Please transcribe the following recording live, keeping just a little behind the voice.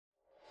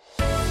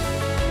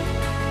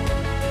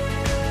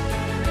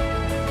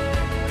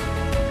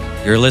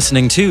You're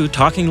listening to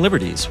Talking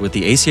Liberties with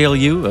the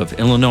ACLU of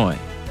Illinois.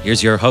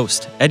 Here's your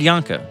host, Ed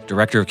Yonka,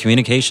 Director of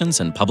Communications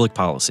and Public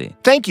Policy.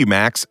 Thank you,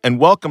 Max, and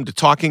welcome to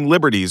Talking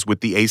Liberties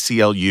with the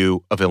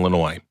ACLU of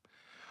Illinois.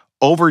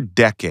 Over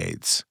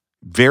decades,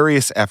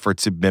 various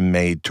efforts have been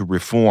made to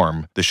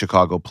reform the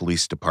Chicago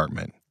Police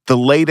Department. The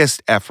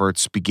latest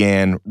efforts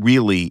began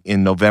really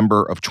in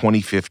November of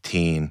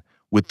 2015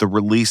 with the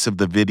release of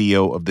the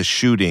video of the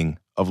shooting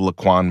of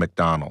Laquan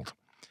McDonald.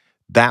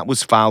 That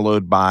was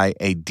followed by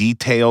a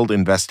detailed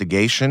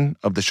investigation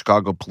of the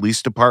Chicago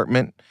Police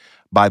Department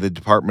by the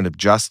Department of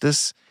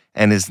Justice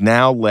and has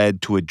now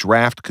led to a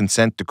draft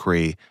consent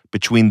decree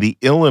between the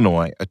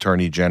Illinois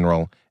Attorney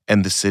General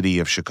and the city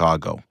of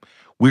Chicago.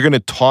 We're going to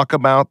talk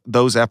about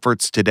those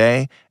efforts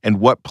today and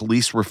what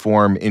police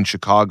reform in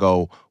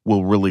Chicago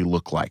will really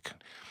look like.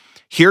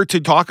 Here to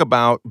talk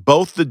about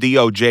both the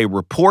DOJ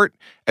report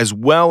as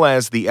well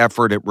as the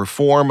effort at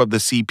reform of the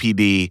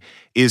CPD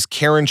is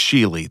Karen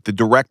Sheely, the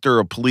Director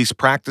of Police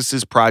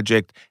Practices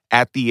Project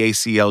at the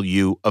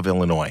ACLU of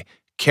Illinois.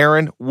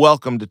 Karen,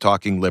 welcome to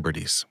Talking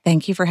Liberties.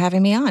 Thank you for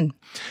having me on.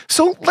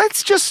 So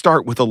let's just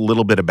start with a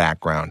little bit of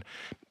background.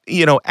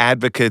 You know,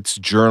 advocates,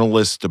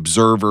 journalists,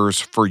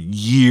 observers for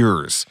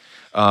years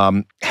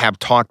have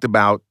talked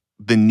about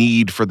the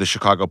need for the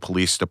Chicago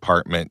Police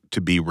Department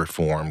to be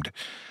reformed.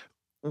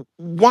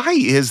 Why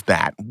is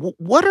that?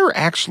 What are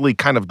actually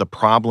kind of the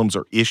problems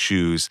or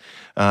issues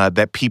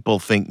that people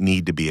think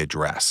need to be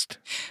addressed?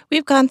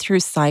 We've gone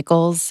through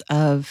cycles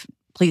of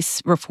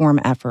police reform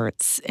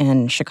efforts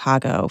in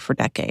Chicago for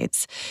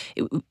decades.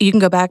 You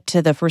can go back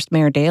to the first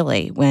Mayor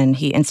Daley when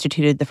he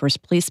instituted the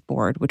first police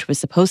board, which was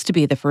supposed to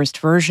be the first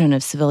version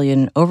of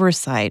civilian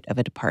oversight of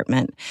a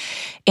department.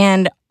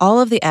 And all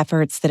of the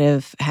efforts that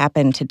have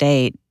happened to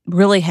date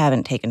really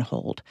haven't taken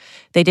hold.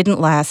 They didn't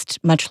last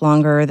much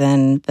longer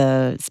than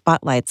the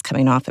spotlights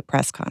coming off at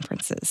press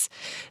conferences.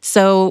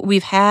 So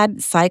we've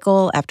had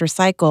cycle after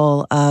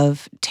cycle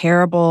of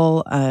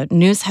terrible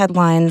news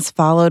headlines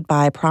followed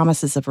by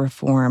promises of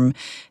reform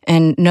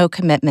and no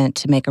commitment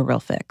to make a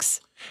real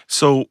fix.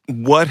 So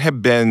what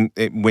have been,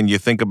 when you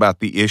think about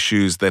the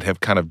issues that have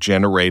kind of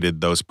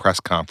generated those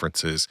press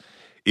conferences,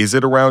 is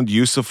it around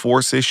use of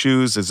force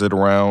issues? Is it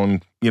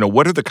around,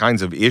 what are the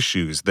kinds of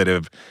issues that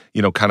have,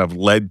 kind of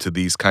led to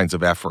these kinds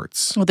of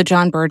efforts? Well, the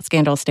John Byrd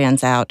scandal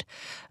stands out.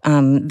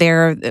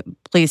 Their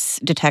police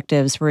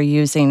detectives were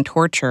using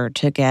torture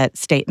to get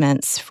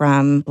statements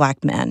from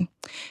Black men.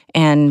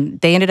 And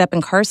they ended up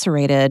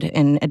incarcerated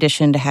in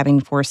addition to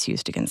having force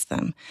used against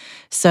them.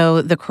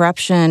 So the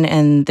corruption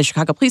in the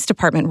Chicago Police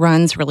Department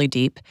runs really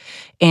deep.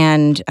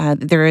 And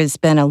there has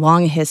been a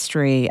long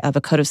history of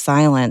a code of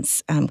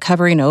silence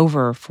covering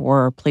over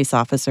for police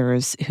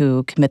officers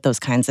who commit those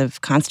kinds of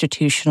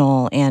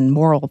constitutional and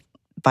moral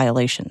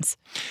violations.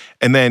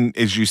 And then,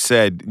 as you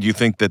said, you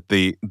think that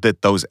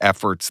that those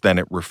efforts then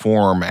at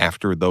reform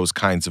after those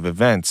kinds of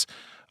events,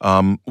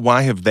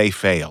 why have they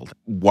failed?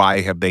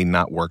 Why have they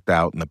not worked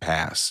out in the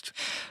past?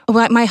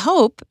 Well, my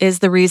hope is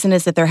the reason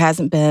is that there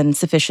hasn't been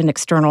sufficient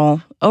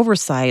external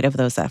oversight of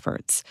those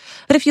efforts.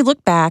 But if you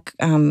look back,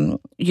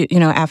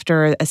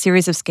 after a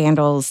series of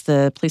scandals,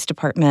 the police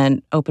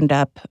department opened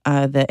up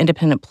the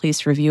Independent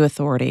Police Review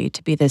Authority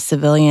to be the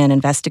civilian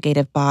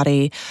investigative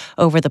body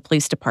over the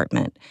police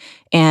department.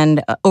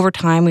 And over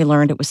time, we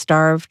learned it was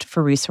starved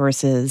for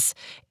resources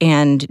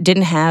and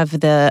didn't have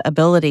the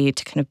ability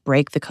to kind of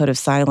break the code of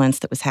silence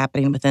that was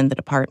happening within the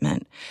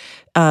department.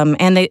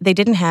 And they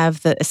didn't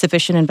have the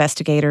sufficient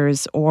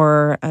investigators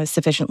or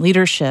sufficient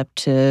leadership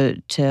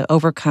to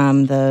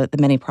overcome the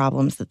many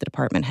problems that the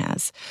department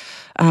has.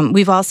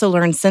 We've also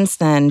learned since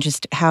then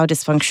just how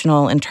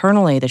dysfunctional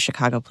internally the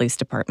Chicago Police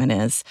Department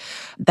is.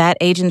 That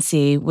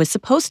agency was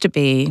supposed to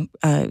be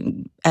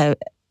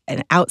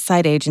an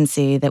outside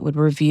agency that would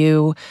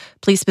review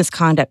police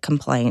misconduct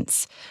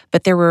complaints,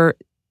 but there were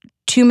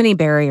too many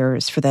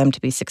barriers for them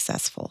to be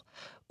successful.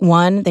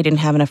 One, they didn't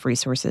have enough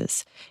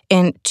resources.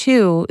 And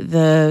two,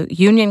 the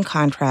union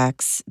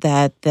contracts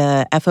that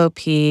the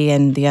FOP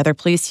and the other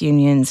police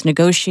unions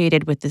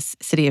negotiated with the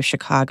city of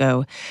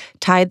Chicago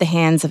tied the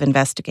hands of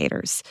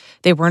investigators.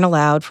 They weren't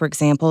allowed, for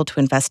example, to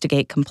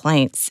investigate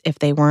complaints if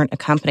they weren't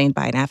accompanied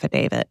by an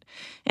affidavit.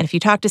 And if you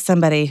talk to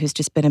somebody who's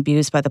just been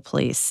abused by the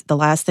police, the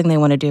last thing they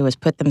want to do is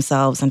put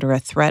themselves under a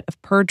threat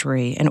of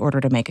perjury in order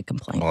to make a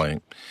complaint.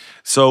 Right.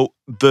 So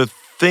the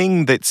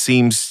thing that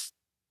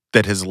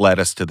has led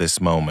us to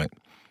this moment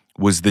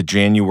was the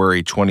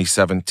January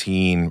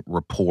 2017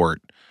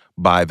 report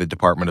by the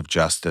Department of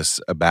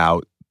Justice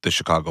about the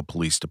Chicago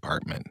Police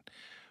Department.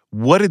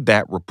 What did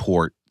that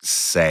report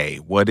say?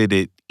 What did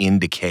it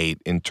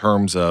indicate in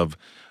terms of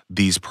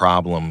these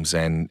problems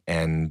and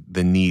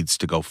the needs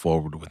to go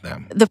forward with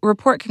them? The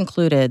report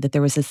concluded that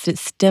there was a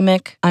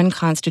systemic,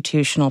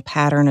 unconstitutional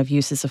pattern of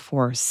uses of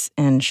force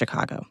in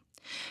Chicago.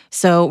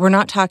 So we're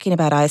not talking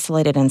about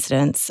isolated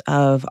incidents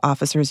of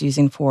officers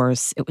using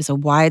force. It was a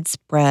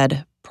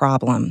widespread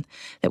problem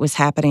that was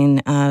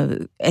happening,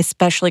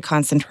 especially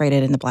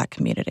concentrated in the Black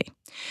community.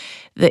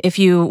 If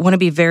you want to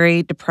be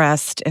very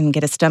depressed and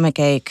get a stomach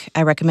ache,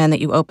 I recommend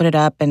that you open it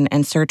up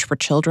and search for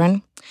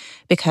children,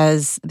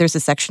 because there's a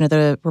section of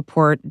the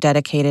report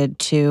dedicated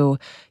to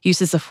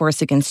uses of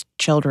force against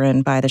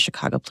children by the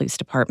Chicago Police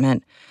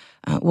Department.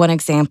 One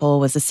example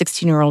was a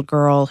 16-year-old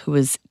girl who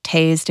was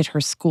tased at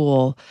her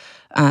school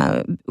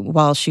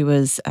while she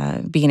was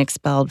being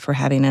expelled for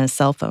having a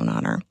cell phone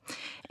on her.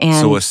 And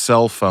So a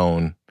cell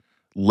phone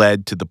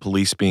led to the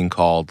police being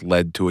called,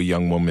 led to a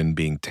young woman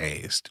being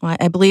tased.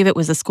 I believe it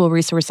was a school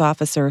resource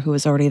officer who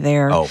was already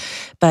there. Oh.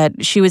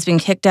 But she was being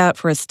kicked out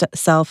for a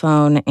cell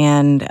phone,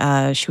 and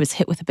she was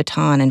hit with a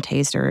baton and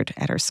tasered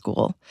at her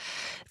school.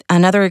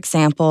 Another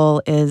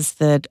example is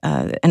that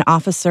an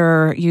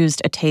officer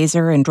used a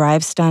taser in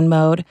drive-stun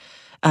mode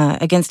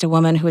against a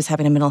woman who was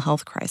having a mental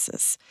health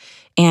crisis.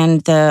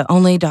 And the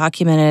only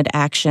documented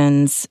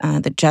actions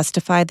that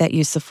justified that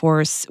use of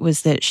force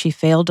was that she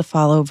failed to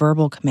follow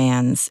verbal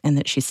commands and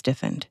that she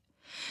stiffened.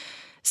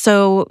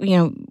 So,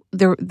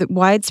 the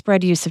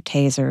widespread use of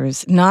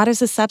tasers, not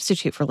as a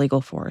substitute for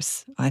legal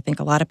force. I think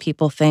a lot of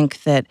people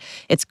think that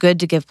it's good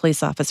to give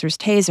police officers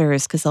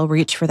tasers because they'll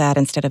reach for that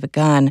instead of a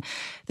gun.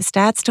 The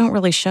stats don't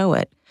really show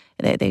it.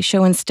 They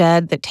show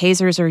instead that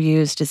tasers are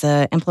used as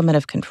an implement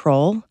of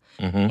control,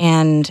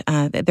 and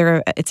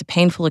it's a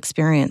painful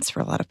experience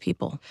for a lot of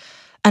people.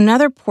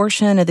 Another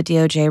portion of the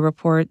DOJ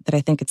report that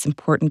I think it's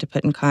important to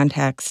put in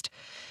context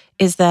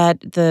is that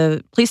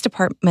the police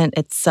department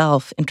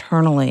itself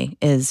internally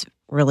is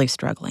really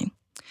struggling.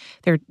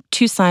 There are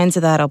two signs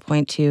of that I'll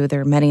point to.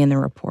 There are many in the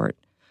report.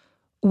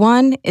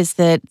 One is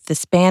that the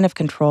span of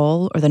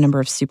control, or the number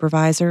of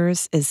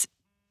supervisors, is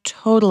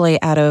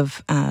totally out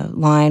of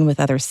line with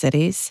other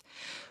cities.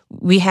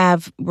 We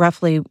have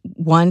roughly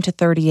 1 to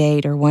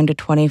 38 or 1 to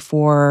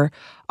 24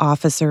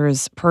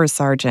 officers per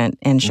sergeant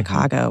in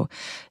Chicago.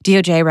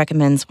 DOJ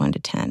recommends 1 to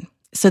 10.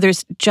 So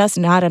there's just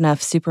not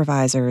enough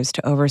supervisors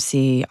to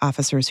oversee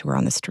officers who are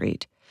on the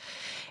street.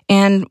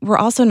 And we're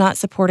also not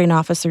supporting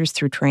officers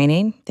through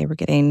training. They were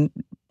getting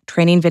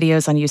training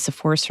videos on use of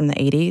force from the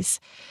 80s,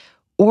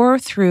 or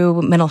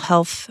through mental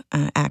health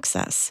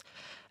access.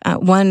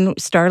 One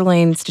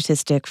startling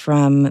statistic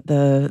from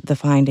the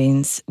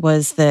findings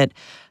was that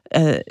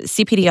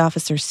CPD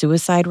officer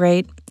suicide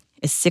rate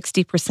is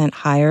 60%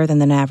 higher than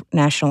the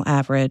national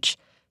average,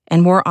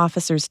 and more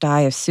officers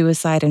die of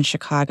suicide in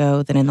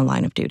Chicago than in the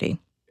line of duty.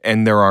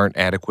 And there aren't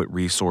adequate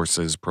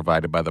resources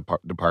provided by the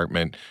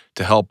department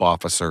to help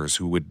officers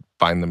who would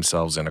find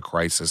themselves in a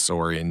crisis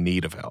or in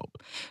need of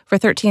help. For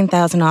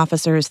 13,000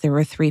 officers, there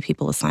were 3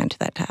 people assigned to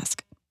that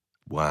task.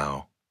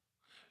 Wow.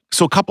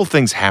 So a couple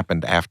things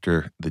happened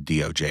after the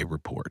DOJ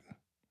report.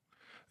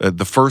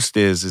 The first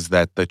is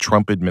that the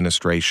Trump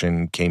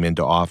administration came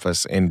into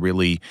office and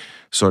really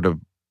sort of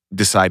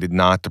decided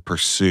not to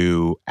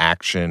pursue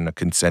action, a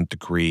consent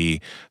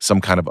decree, some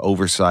kind of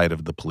oversight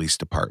of the police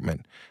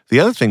department. The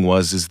other thing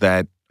is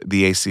that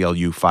the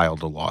ACLU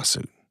filed a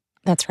lawsuit.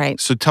 That's right.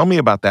 So tell me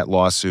about that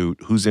lawsuit,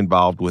 who's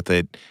involved with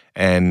it,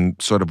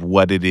 and sort of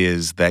what it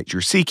is that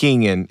you're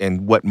seeking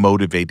and what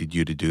motivated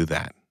you to do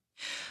that.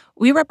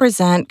 We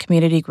represent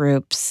community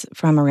groups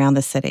from around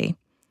the city.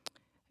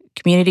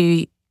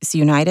 Communities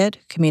United,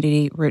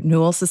 Community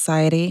Renewal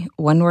Society,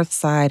 One North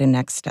Side, and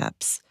Next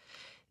Steps.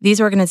 These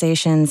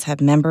organizations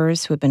have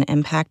members who have been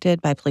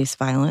impacted by police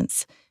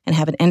violence and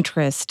have an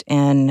interest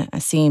in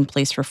seeing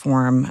police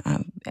reform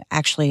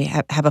actually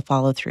have a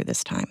follow-through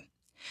this time.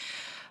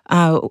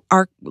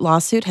 Our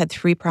lawsuit had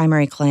 3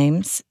 primary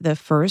claims. The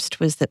first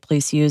was that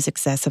police use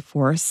excessive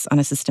force on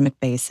a systemic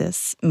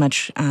basis,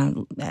 much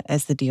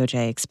as the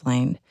DOJ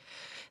explained.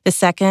 The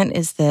second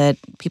is that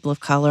people of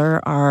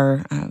color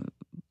are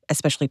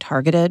especially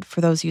targeted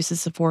for those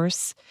uses of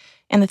force.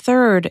 And the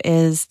third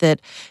is that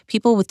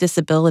people with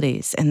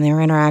disabilities and their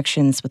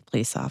interactions with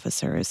police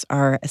officers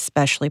are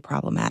especially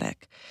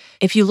problematic.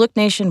 If you look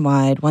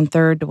nationwide,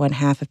 1/3 to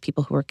 1/2 of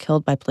people who are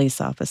killed by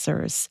police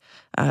officers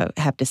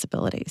have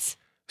disabilities.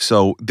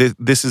 So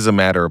this is a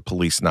matter of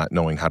police not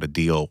knowing how to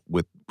deal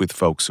with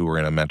folks who are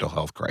in a mental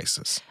health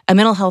crisis. A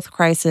mental health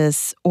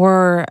crisis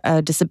or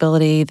a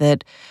disability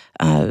that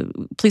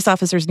police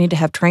officers need to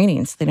have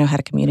training so they know how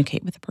to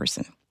communicate with the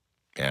person.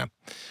 Yeah.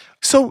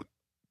 So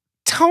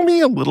tell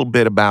me a little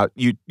bit about,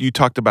 you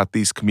talked about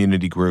these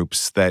community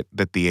groups that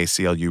the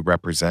ACLU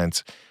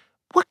represents.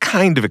 What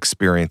kind of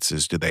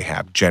experiences do they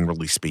have,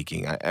 generally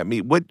speaking? I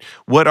mean,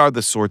 what are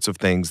the sorts of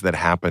things that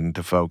happen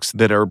to folks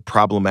that are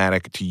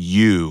problematic to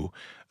you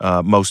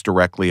most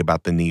directly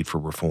about the need for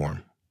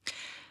reform?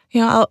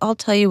 I'll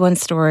tell you one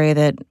story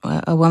that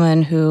a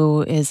woman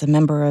who is a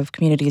member of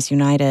Communities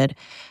United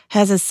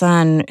has a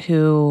son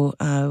who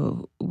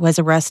was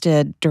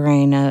arrested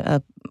during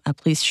a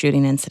police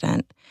shooting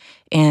incident,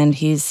 and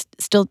he's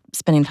still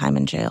spending time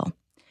in jail.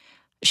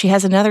 She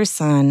has another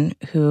son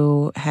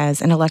who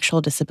has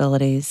intellectual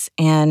disabilities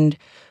and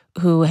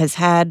who has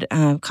had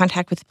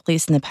contact with the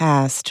police in the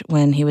past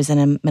when he was in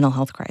a mental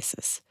health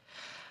crisis.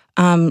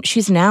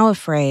 She's now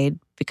afraid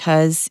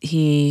because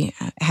he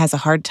has a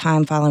hard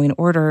time following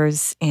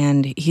orders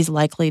and he's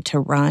likely to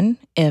run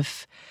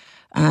if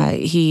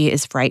He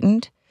is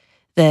frightened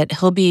that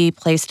he'll be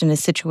placed in a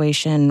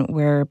situation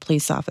where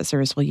police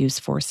officers will use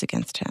force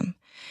against him.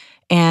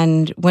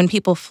 And when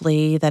people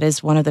flee, that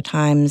is one of the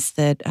times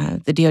that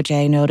the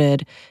DOJ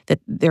noted that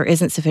there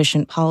isn't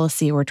sufficient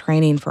policy or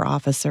training for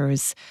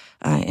officers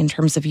in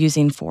terms of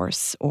using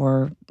force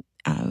or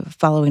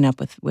following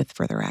up with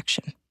further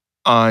action.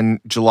 On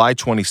July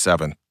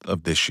 27th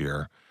of this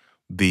year,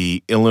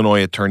 the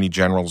Illinois Attorney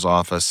General's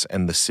office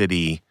and the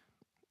city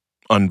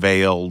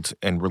unveiled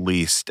and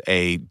released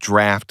a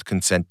draft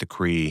consent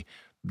decree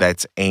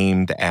that's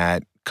aimed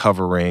at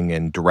covering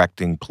and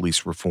directing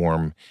police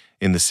reform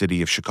in the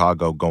city of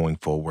Chicago going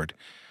forward.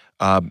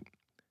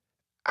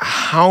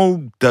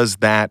 How does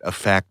that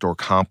affect or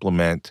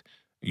complement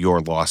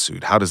your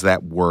lawsuit? How does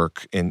that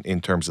work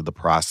in terms of the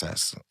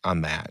process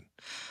on that?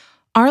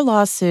 Our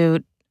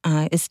lawsuit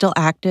is still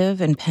active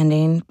and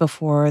pending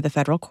before the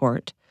federal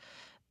court.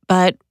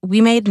 But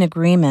we made an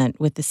agreement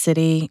with the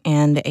city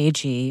and the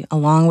AG,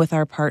 along with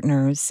our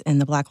partners in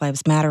the Black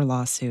Lives Matter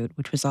lawsuit,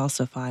 which was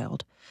also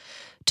filed,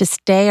 to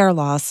stay our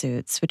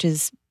lawsuits, which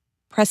is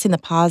pressing the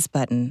pause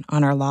button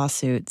on our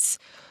lawsuits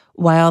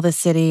while the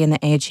city and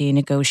the AG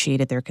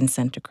negotiated their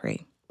consent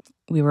decree.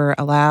 We were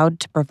allowed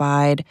to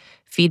provide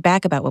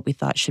feedback about what we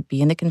thought should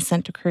be in the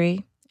consent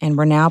decree, and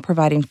we're now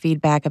providing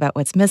feedback about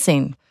what's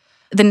missing.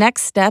 The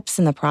next steps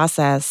in the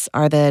process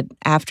are that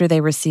after they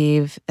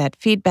receive that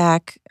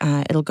feedback,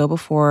 it'll go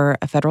before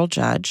a federal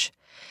judge.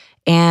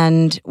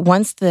 And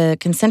once the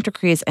consent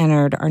decree is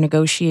entered, our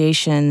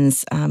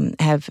negotiations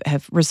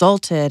have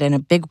resulted in a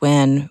big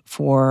win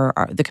for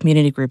the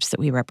community groups that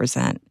we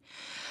represent.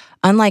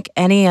 Unlike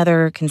any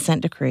other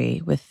consent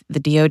decree with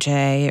the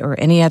DOJ or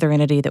any other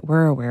entity that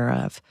we're aware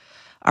of,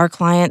 our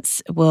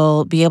clients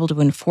will be able to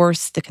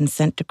enforce the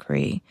consent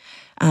decree,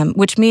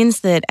 which means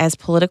that as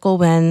political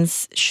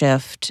winds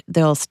shift,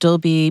 there'll still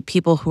be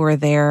people who are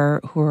there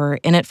who are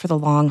in it for the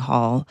long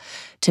haul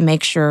to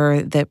make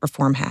sure that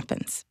reform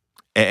happens.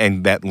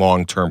 And that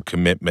long-term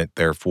commitment,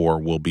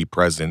 therefore, will be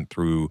present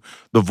through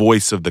the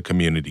voice of the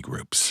community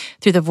groups.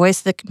 Through the voice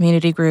of the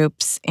community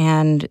groups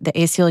and the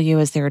ACLU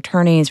as their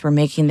attorneys, we're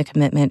making the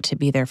commitment to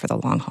be there for the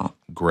long haul.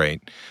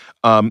 Great.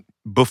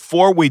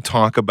 Before we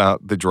talk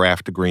about the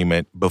draft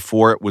agreement,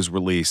 before it was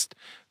released,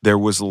 there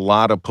was a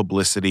lot of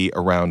publicity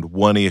around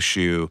one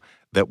issue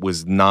that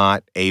was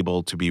not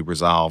able to be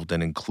resolved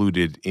and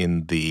included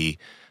in the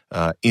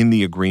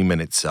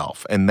agreement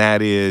itself, and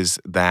that is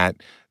that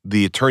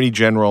the Attorney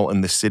General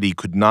and the city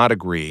could not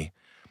agree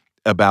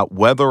about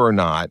whether or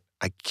not,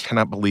 I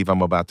cannot believe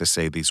I'm about to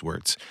say these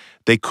words,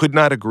 they could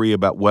not agree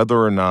about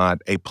whether or not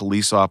a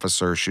police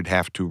officer should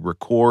have to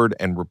record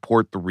and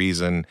report the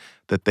reason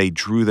that they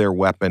drew their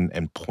weapon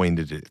and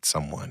pointed it at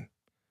someone.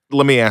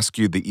 Let me ask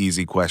you the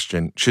easy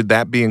question. Should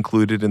that be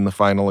included in the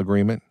final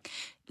agreement?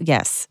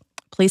 Yes.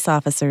 Police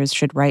officers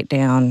should write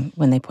down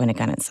when they point a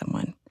gun at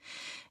someone.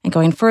 And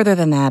going further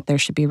than that, there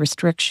should be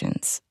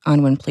restrictions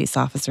on when police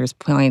officers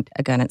point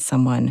a gun at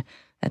someone.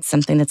 That's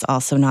something that's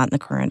also not in the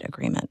current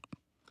agreement.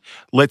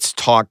 Let's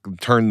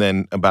turn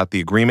then about the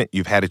agreement.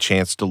 You've had a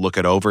chance to look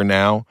it over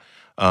now.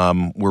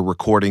 We're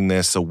recording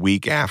this a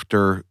week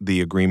after the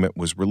agreement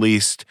was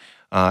released.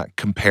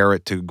 Compare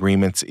it to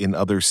agreements in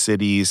other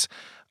cities.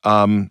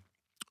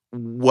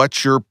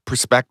 What's your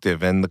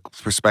perspective and the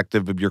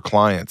perspective of your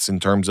clients in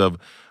terms of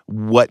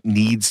what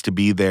needs to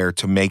be there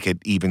to make it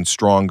even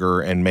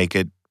stronger and make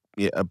it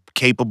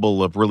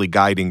capable of really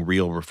guiding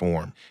real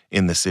reform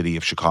in the city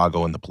of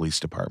Chicago and the police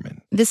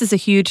department? This is a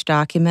huge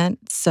document,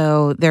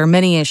 so there are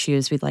many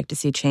issues we'd like to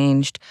see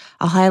changed.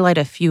 I'll highlight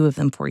a few of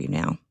them for you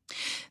now.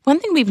 One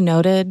thing we've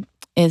noted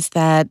is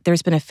that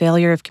there's been a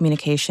failure of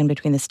communication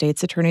between the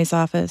state's attorney's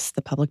office,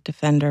 the public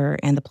defender,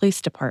 and the police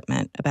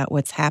department about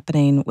what's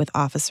happening with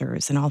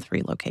officers in all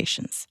three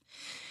locations.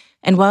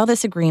 And while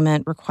this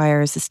agreement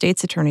requires the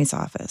state's attorney's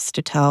office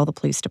to tell the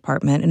police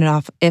department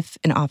if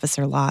an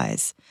officer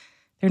lies,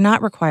 they're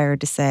not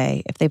required to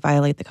say if they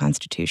violate the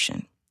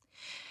Constitution.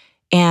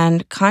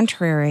 And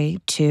contrary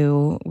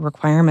to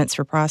requirements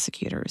for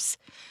prosecutors,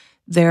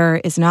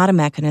 there is not a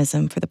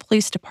mechanism for the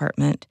police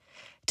department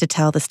to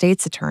tell the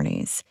state's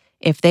attorneys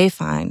if they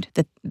find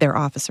that their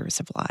officers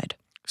have lied.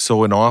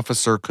 So an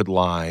officer could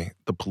lie,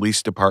 the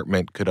police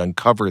department could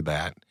uncover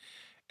that,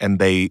 and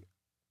they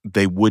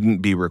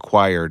wouldn't be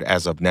required,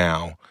 as of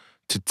now,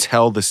 to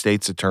tell the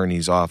state's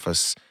attorney's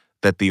office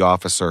that the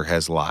officer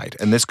has lied.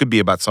 And this could be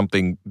about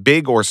something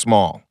big or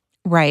small.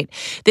 Right.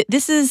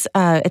 This is,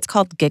 it's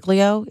called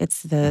Giglio.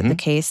 It's the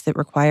case that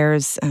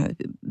requires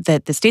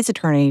that the state's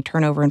attorney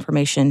turn over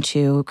information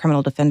to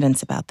criminal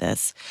defendants about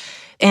this.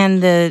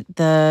 And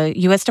the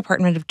U.S.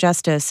 Department of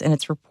Justice, in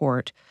its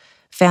report,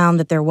 found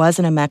that there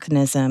wasn't a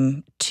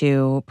mechanism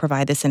to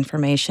provide this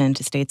information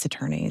to state's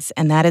attorneys.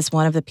 And that is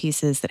one of the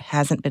pieces that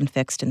hasn't been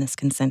fixed in this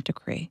consent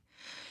decree.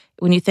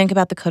 When you think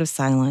about the Code of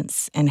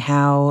Silence and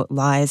how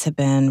lies have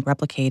been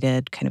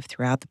replicated kind of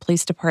throughout the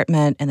police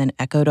department and then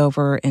echoed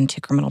over into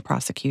criminal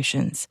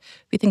prosecutions,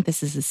 we think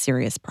this is a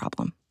serious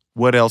problem.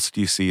 What else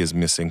do you see as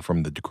missing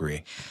from the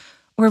decree?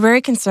 We're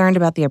very concerned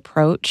about the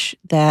approach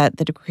that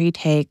the decree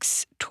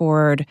takes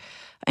toward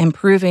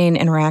improving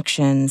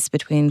interactions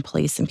between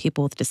police and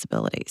people with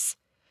disabilities.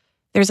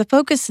 There's a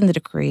focus in the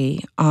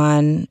decree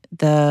on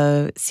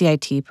the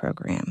CIT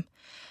program,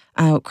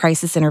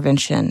 Crisis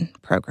Intervention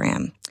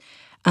Program,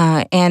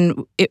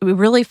 and it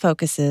really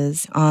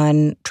focuses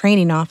on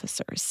training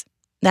officers.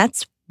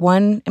 That's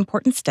one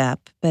important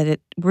step, but it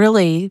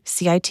really,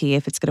 CIT,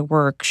 if it's going to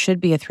work, should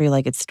be a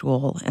three-legged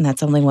stool, and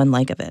that's only one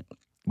leg of it.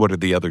 What are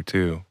the other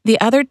two? The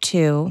other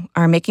two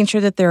are making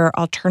sure that there are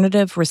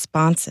alternative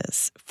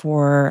responses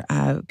for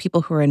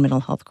people who are in mental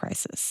health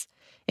crisis.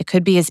 It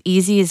could be as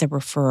easy as a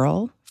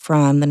referral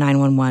from the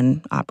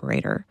 911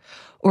 operator,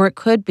 or it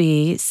could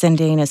be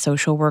sending a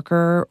social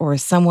worker or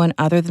someone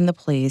other than the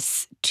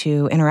police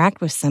to interact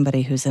with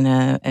somebody who's in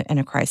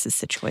a crisis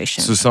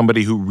situation. So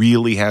somebody who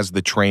really has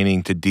the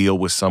training to deal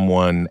with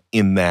someone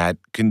in that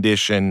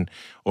condition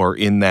or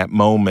in that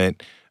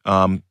moment,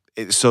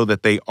 so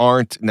that they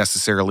aren't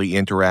necessarily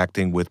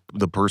interacting with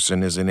the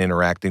person isn't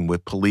interacting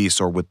with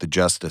police or with the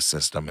justice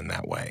system in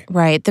that way.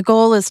 Right. The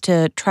goal is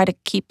to try to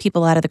keep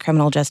people out of the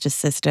criminal justice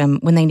system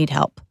when they need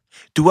help.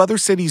 Do other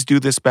cities do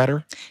this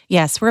better?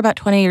 Yes, we're about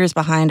 20 years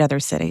behind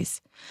other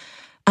cities.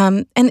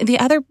 And the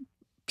other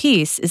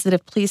piece is that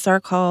if police are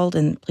called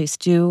and police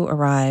do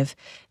arrive,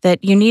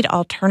 that you need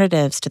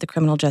alternatives to the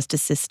criminal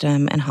justice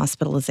system and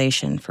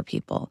hospitalization for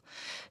people.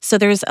 So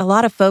there's a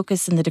lot of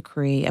focus in the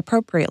decree,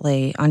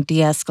 appropriately, on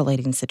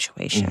de-escalating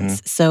situations.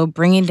 Mm-hmm. So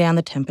bringing down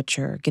the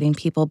temperature, getting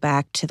people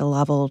back to the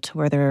level to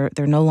where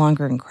they're no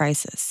longer in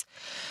crisis.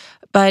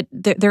 But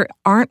there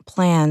aren't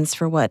plans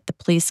for what the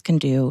police can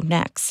do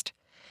next.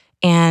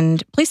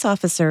 And police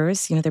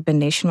officers, there have been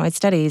nationwide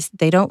studies,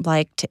 they don't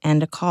like to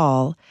end a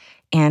call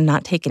and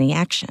not take any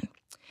action.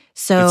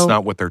 So it's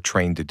not what they're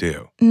trained to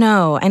do.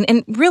 No,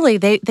 and really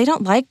they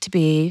don't like to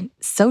be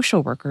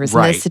social workers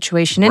in this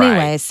situation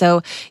anyway. Right.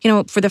 So,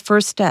 for the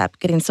first step,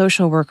 getting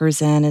social workers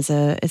in is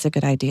a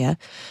good idea.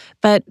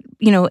 But,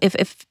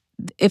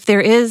 if there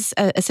is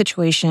a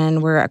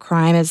situation where a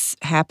crime is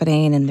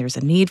happening and there's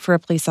a need for a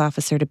police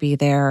officer to be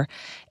there,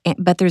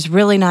 but there's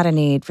really not a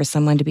need for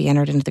someone to be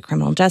entered into the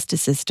criminal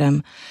justice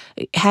system,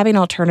 having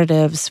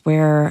alternatives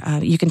where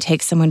you can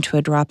take someone to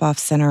a drop-off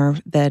center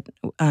that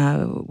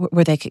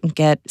where they can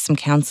get some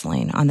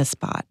counseling on the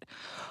spot,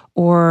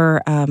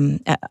 or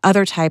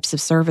other types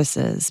of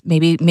services.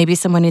 Maybe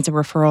someone needs a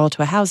referral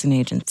to a housing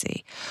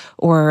agency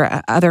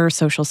or other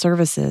social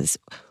services.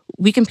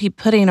 We can be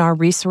putting our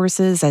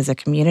resources as a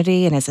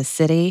community and as a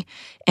city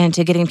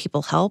into getting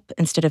people help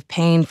instead of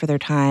paying for their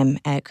time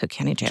at Cook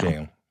County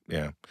Jail.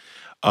 Yeah.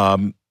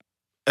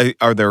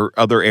 Are there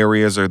other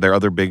areas, are there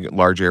other big,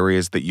 large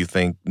areas that you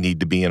think need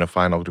to be in a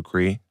final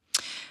decree?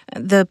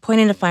 The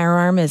pointing a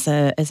firearm is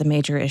a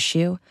major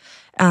issue.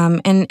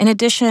 And in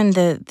addition,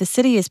 the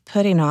city is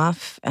putting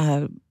off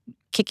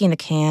kicking the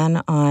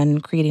can on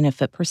creating a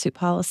foot pursuit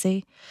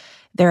policy.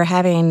 They're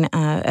having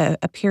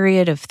a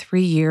period of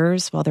 3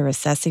 years while they're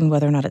assessing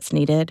whether or not it's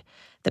needed.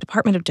 The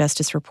Department of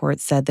Justice report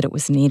said that it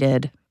was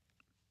needed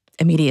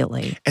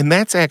immediately. And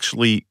that's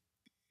actually,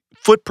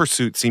 foot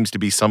pursuit seems to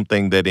be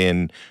something that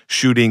in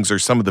shootings or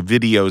some of the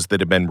videos that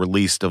have been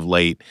released of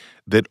late,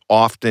 that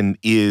often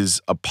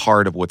is a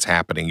part of what's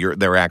happening.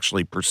 They're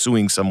actually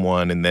pursuing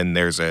someone and then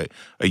there's a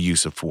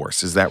use of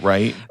force. Is that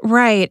right?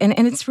 Right. And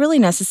it's really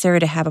necessary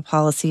to have a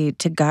policy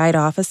to guide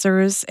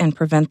officers and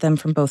prevent them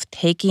from both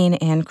taking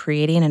and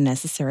creating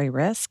unnecessary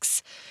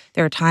risks.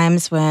 There are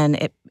times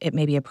when it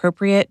may be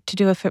appropriate to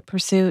do a foot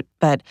pursuit,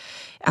 but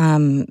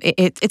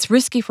it's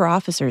risky for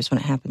officers when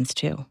it happens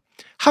too.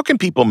 How can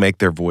people make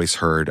their voice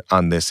heard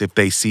on this if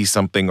they see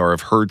something or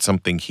have heard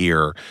something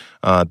here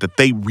that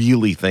they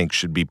really think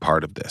should be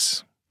part of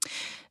this?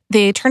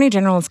 The Attorney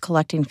General is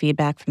collecting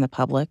feedback from the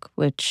public,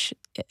 which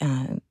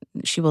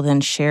she will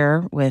then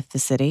share with the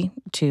city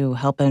to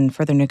help in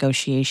further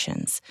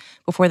negotiations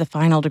before the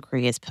final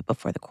decree is put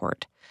before the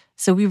court.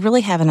 So we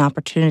really have an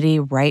opportunity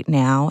right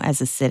now as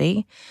a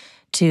city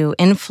to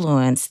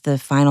influence the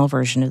final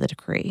version of the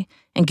decree.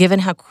 And given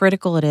how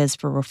critical it is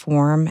for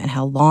reform and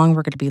how long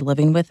we're going to be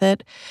living with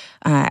it,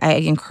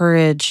 I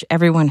encourage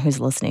everyone who's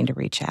listening to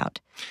reach out.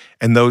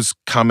 And those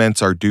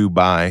comments are due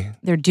by?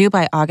 They're due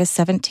by August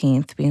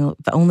 17th. We've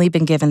only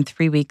been given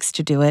 3 weeks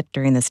to do it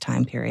during this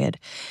time period.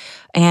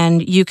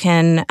 And you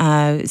can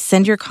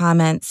send your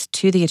comments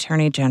to the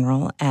Attorney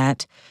General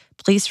at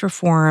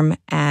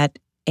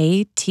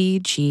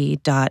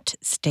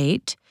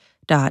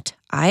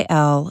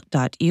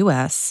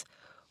policereform@atg.state.il.us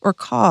or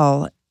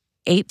call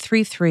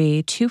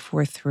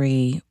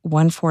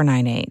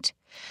 833-243-1498.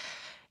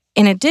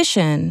 In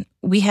addition,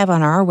 we have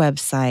on our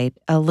website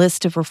a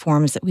list of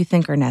reforms that we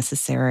think are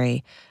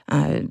necessary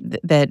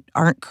that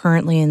aren't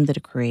currently in the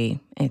decree.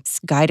 It's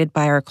guided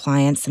by our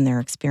clients and their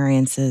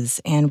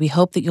experiences, and we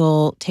hope that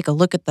you'll take a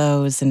look at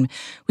those. And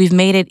we've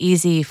made it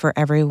easy for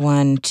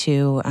everyone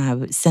to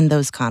send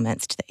those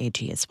comments to the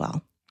AG as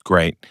well.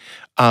 Great.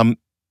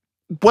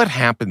 What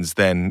happens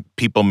then?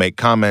 People make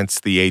comments,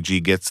 the AG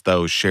gets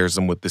those, shares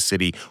them with the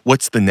city.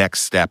 What's the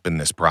next step in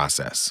this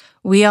process?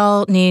 We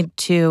all need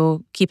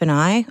to keep an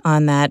eye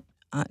on that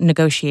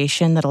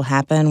negotiation that'll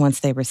happen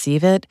once they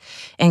receive it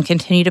and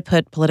continue to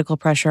put political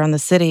pressure on the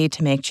city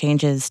to make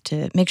changes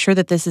to make sure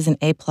that this is an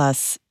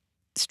A-plus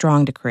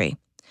strong decree.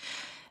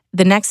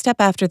 The next step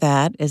after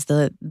that is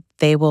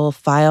they will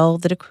file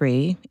the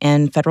decree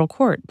in federal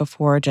court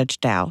before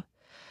Judge Dow.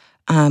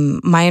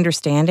 My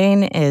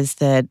understanding is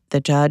that the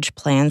judge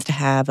plans to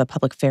have a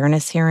public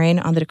fairness hearing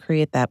on the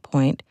decree at that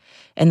point,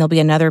 and there'll be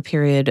another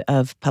period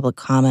of public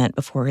comment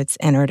before it's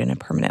entered in a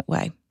permanent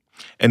way.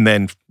 And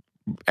then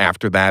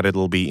after that,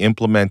 it'll be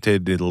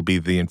implemented. It'll be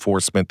the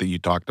enforcement that you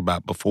talked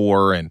about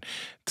before. And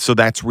so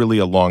that's really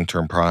a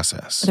long-term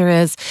process. There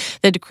is.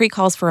 The decree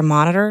calls for a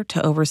monitor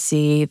to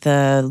oversee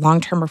the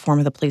long-term reform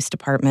of the police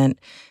department.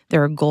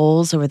 There are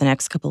goals over the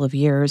next couple of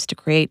years to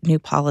create new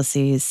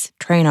policies,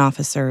 train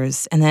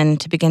officers, and then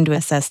to begin to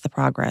assess the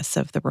progress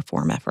of the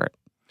reform effort.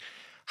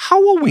 How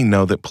will we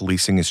know that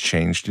policing has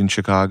changed in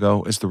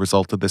Chicago as the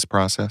result of this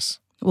process?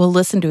 We'll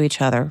listen to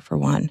each other, for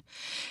one.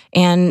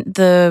 And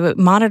the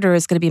monitor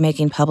is going to be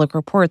making public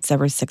reports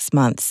every 6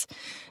 months.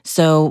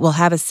 So we'll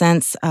have a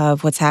sense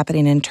of what's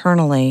happening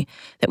internally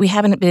that we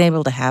haven't been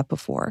able to have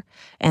before.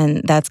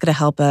 And that's going to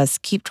help us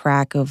keep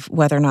track of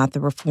whether or not the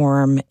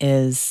reform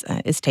is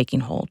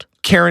taking hold.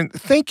 Karen,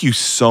 thank you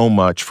so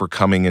much for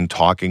coming and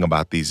talking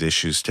about these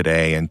issues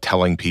today and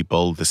telling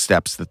people the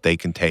steps that they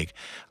can take.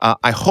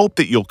 I hope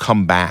that you'll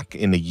come back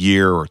in a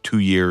year or 2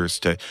 years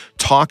to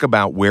talk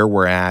about where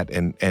we're at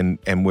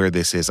and where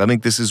this is. I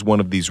think this is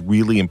one of these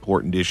really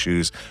important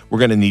issues we're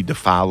going to need to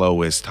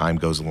follow as time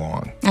goes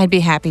along. I'd be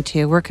happy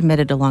to. We're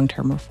committed to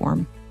long-term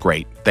reform.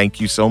 Great.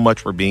 Thank you so much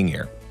for being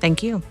here.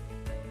 Thank you.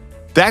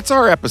 That's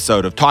our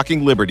episode of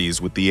Talking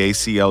Liberties with the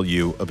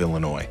ACLU of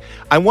Illinois.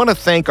 I want to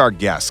thank our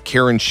guest,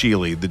 Karen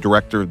Sheely, the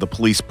director of the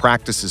Police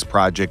Practices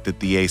Project at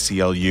the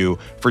ACLU,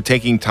 for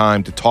taking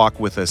time to talk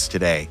with us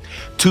today.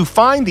 To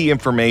find the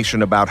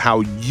information about how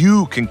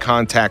you can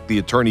contact the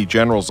Attorney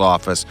General's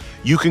office,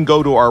 you can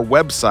go to our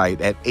website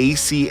at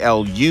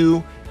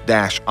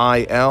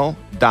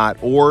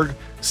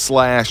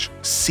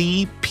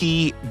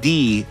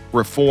aclu-il.org/CPD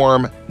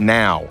Reform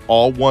Now,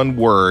 all one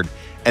word,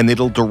 and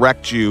it'll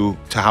direct you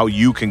to how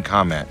you can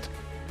comment.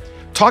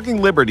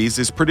 Talking Liberties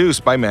is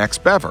produced by Max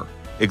Bever,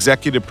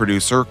 executive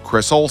producer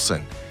Chris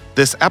Olson.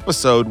 This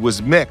episode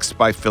was mixed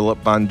by Philip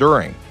Von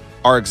During.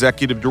 Our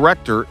executive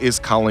director is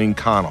Colleen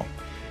Connell.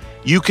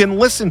 You can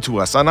listen to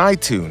us on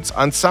iTunes,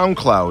 on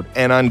SoundCloud,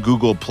 and on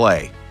Google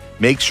Play.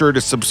 Make sure to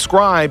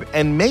subscribe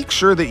and make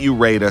sure that you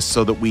rate us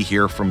so that we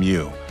hear from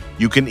you.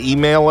 You can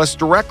email us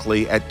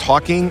directly at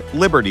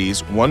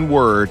talkingliberties, one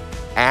word,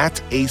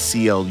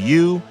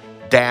 @aclu-il.org.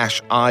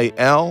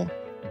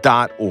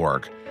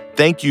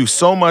 Thank you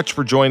so much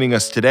for joining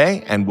us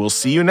today, and we'll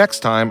see you next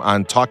time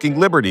on Talking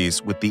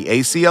Liberties with the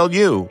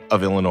ACLU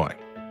of Illinois.